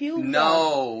hair, the pubes off.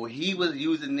 No, he was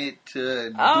using it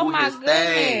to Oh do my his thing.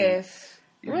 goodness.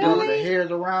 Do Really? the hairs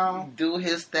around. Do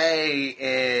his thing,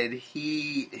 and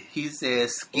he said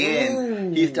skin.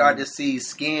 Ooh. He started to see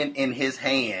skin in his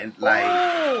hand, like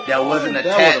Ooh. that wasn't That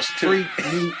was a attached to.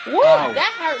 freak meat. Woo, Wow.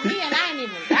 that hurt me and I ain't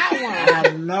even got one.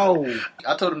 I know.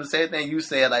 I told him the same thing you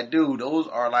said. Like, dude, those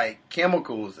are like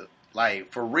chemicals,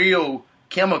 like for real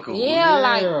chemicals. Yeah,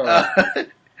 like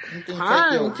You can take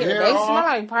perm. your They hair smell off.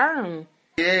 like perm.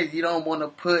 yeah, you don't want to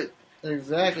put.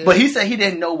 Exactly. But he said he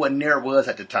didn't know what Nair was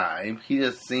at the time. He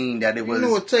just seen that it you was.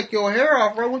 know what take your hair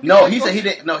off, bro. What you No, take he said off? he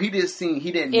didn't. No, he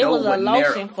didn't It know was a what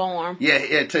lotion Nair. form.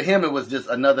 Yeah, to him it was just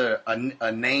another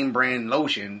a name brand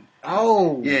lotion.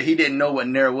 Oh. Yeah, he didn't know what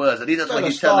Nair was. At least that's what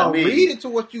he's start telling me. reading to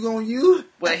what you gonna use.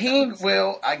 But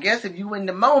I guess if you in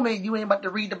the moment, you ain't about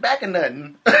to read the back of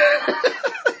nothing.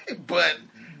 But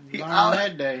Learn I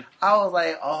that day. was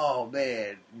like, oh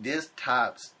man, this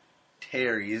tops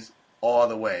Terry's all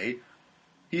the way.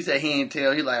 He said he ain't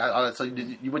tell. He like, oh, so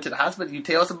you went to the hospital? You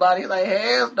tell somebody? He like,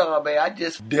 hell no, man. I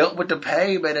just dealt with the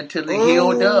pain, man, until it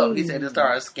healed up. He said it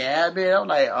started scabbing. I'm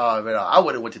like, oh man, I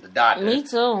would have went to the doctor. Me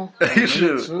too.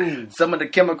 Shoot. too. Some of the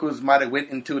chemicals might have went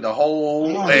into the hole.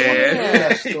 I don't and- wanna hear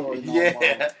that story no Yeah.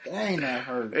 more. Dang, that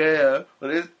hurt. Yeah,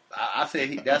 but I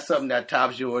said that's something that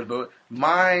tops yours. But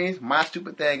my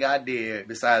stupid thing I did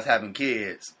besides having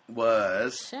kids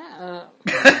was Shut up.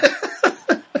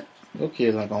 Your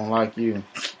kids ain't gonna like you.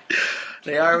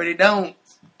 they already don't,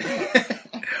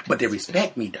 but they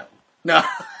respect me though. No,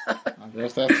 I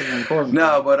guess that's the important.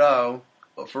 no,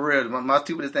 but for real, my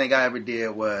stupidest thing I ever did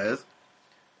was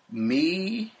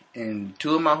me and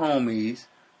two of my homies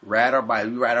ride our bikes.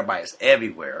 We ride our bikes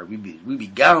everywhere. We be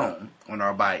gone on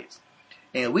our bikes.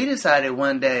 And we decided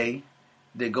one day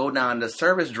to go down the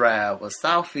service drive of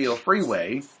Southfield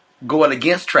Freeway, going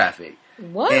against traffic.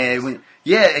 What? And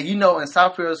and you know, in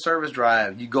Southfield Service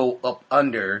Drive, you go up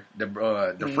under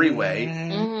the freeway.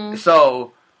 Mm-hmm.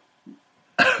 So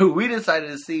we decided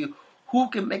to see who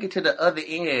can make it to the other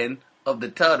end of the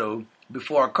tunnel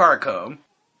before a car come.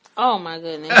 Oh my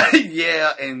goodness.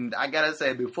 Yeah, and I gotta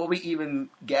say, before we even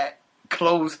got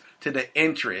close to the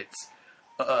entrance,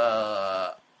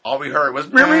 all we heard was.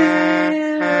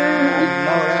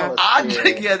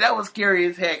 That was scary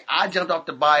as heck. I jumped off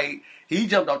the bike. He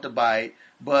jumped off the bike,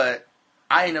 but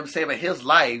I ended up saving his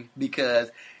life because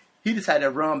he decided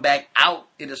to run back out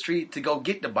in the street to go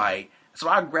get the bike. So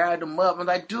I grabbed him up and was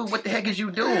like, dude, what the heck is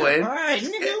you doing? All right,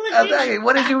 nigga, I was like,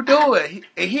 what is you doing?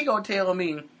 And he gonna tell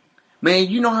me, man,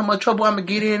 you know how much trouble I'm gonna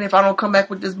get in if I don't come back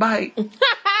with this bike?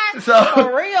 So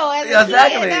for real,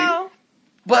 exactly.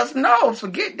 But no,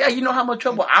 forget that. You know how much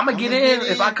trouble I'm gonna get in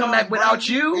if I come back without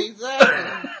you?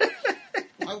 Exactly.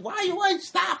 Like, why you ain't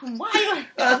stopping? Why you?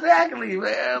 Exactly,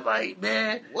 man. Like,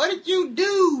 man, what did you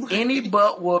do? Any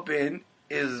butt whooping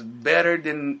is better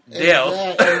than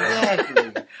death.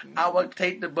 Exactly. I would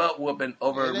take the butt whooping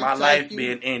over my life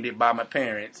being ended by my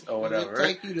parents or whatever. It'll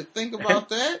take you to think about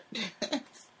that.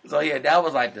 So yeah, that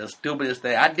was like the stupidest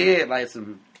thing. I did like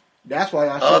some. That's why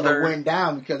I should have went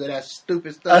down because of that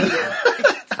stupid stuff.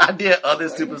 I did other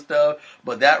stupid stuff,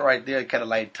 but that right there kind of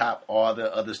like topped all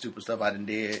the other stupid stuff I done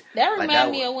did. That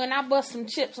reminded me of when I bought some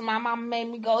chips and my mama made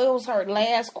me go. It was her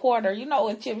last quarter. You know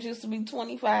when chips used to be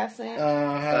 25 cents?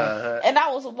 And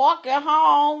I was walking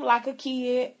home like a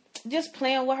kid, just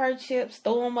playing with her chips,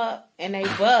 threw them up, and they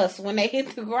bust when they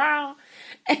hit the ground.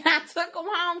 And I took them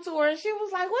home to her, and she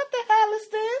was like, what the hell is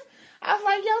this? I was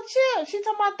like, yo, chips. She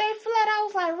talking about they flat. I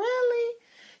was like, really?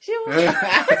 She was like, what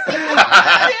happened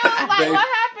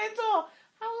to him?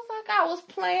 I was like, I was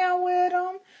playing with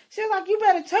him. She was like, you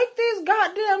better take these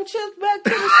goddamn chips back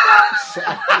to the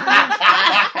store.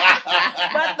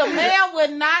 But the man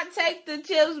would not take the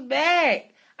chips back.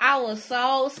 I was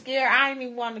so scared. I didn't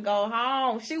even want to go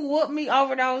home. She whooped me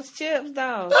over those chips,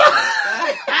 though.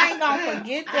 I ain't gonna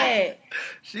forget that.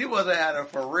 She wasn't had a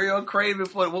for real craving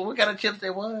for it. What kind of chips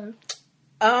they was?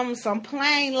 Some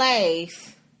plain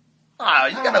Lays. Oh,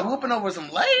 you got a whooping over some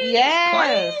Lays?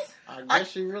 Yes. I guess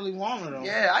she really wanted them.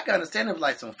 Yeah, I can understand if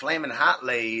like some flaming hot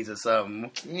Lays or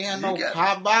something. Yeah, no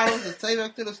pop bottles to take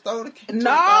up to the store.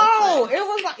 No, it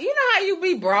was like, you know how you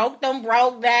be broke them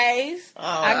broke days.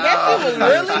 I guess she was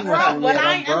really broke, but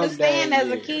I ain't understand as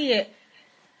a kid.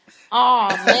 Oh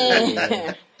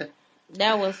man,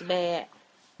 that was bad.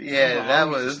 Yeah, that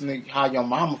was how your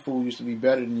mama food used to be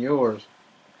better than yours.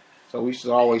 So we used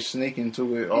to always sneak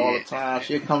into it all the time.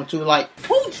 She'd come to like,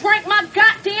 who drank my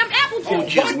goddamn apple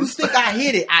juice? Why you think I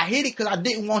hid it? I hid it because I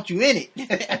didn't want you in it.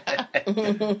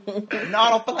 No, I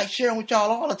don't feel like sharing with y'all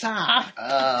all the time.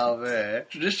 Oh, man.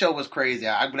 This show was crazy.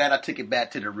 I'm glad I took it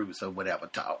back to the roots of whatever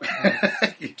talk.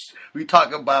 We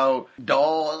talk about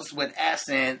dolls with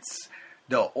accents,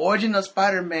 the origin of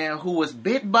Spider-Man who was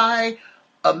bit by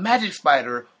a magic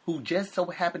spider who just so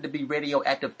happened to be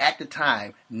radioactive at the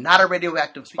time. Not a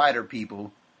radioactive spider,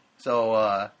 people. So,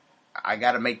 I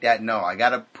gotta make that known. I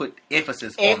gotta put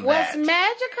emphasis on that. It was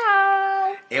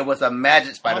magical. It was a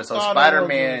magic spider. So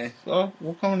Spider-Man...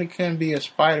 What come it couldn't be a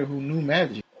spider who knew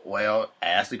magic? Well,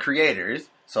 ask the creators.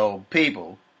 So,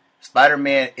 people,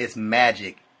 Spider-Man is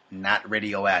magic, not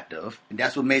radioactive. And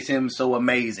that's what makes him so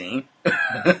amazing.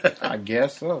 I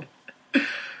guess so.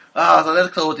 So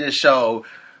let's close this show.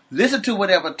 Listen to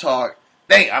Whatever Talk.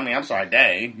 I'm sorry,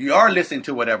 dang. You are listening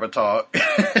to Whatever Talk. A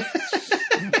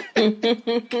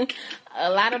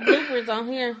lot of bloopers on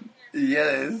here.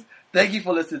 Yes. Thank you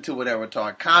for listening to Whatever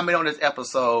Talk. Comment on this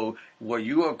episode. Were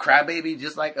you a crybaby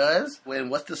just like us?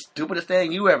 What's the stupidest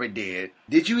thing you ever did?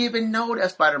 Did you even know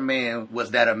that Spider-Man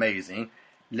was that amazing?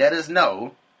 Let us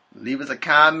know. Leave us a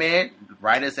comment.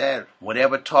 Write us at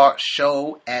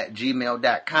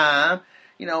whatevertalkshow@gmail.com.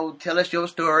 You know, tell us your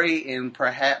story, and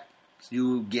perhaps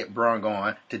you get brung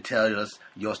on to tell us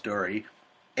your story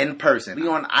in person. We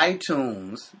on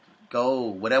iTunes. Go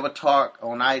Whatever Talk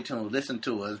on iTunes. Listen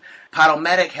to us.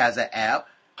 Podomatic has an app,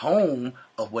 home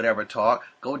of Whatever Talk.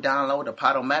 Go download the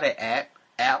Podomatic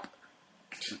app.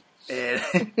 And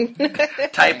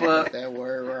type up that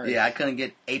word right. Yeah, I couldn't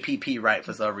get APP right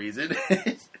for some reason.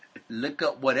 Look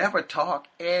up Whatever Talk,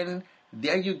 and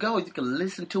there you go. You can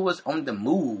listen to us on the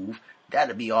move.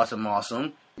 That'd be awesome.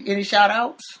 Any shout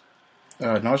outs?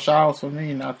 No shout outs for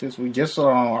me, not this week. Just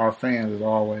our fans as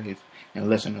always and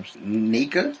listeners.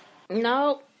 Nika?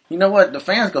 No. You know what? The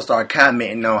fans gonna start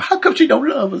commenting on how come she don't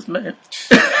love us, man.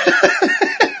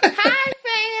 Hi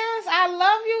fans, I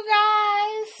love you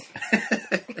guys.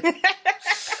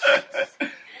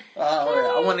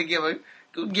 I want to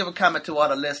give a comment to all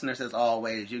the listeners as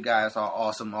always. You guys are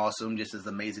awesome, just as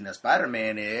amazing as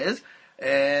Spider-Man is.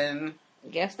 And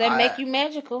guess that make you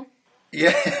magical.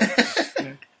 Yeah.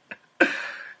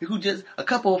 A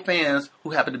couple of fans who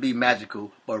happen to be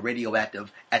magical but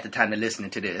radioactive at the time they're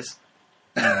listening to this.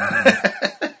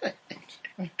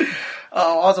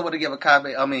 Also want to give a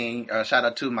comment. Shout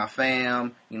out to my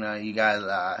fam. You guys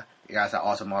are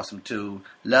awesome too.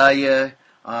 Love ya.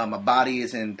 My body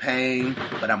is in pain,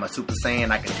 but I'm a Super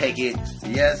Saiyan. I can take it.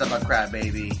 Yes, I'm a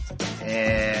crybaby.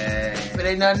 And if it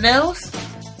ain't nothing else,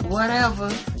 whatever.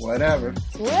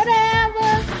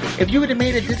 If you would have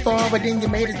made it this far, but then you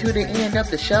made it to the end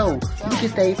of the show, you can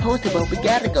stay posted, but we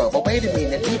gotta go. But wait a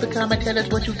minute, leave a comment, tell us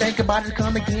what you think about it.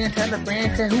 Come again, tell a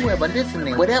friend, tell whoever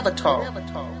listening, whatever talk.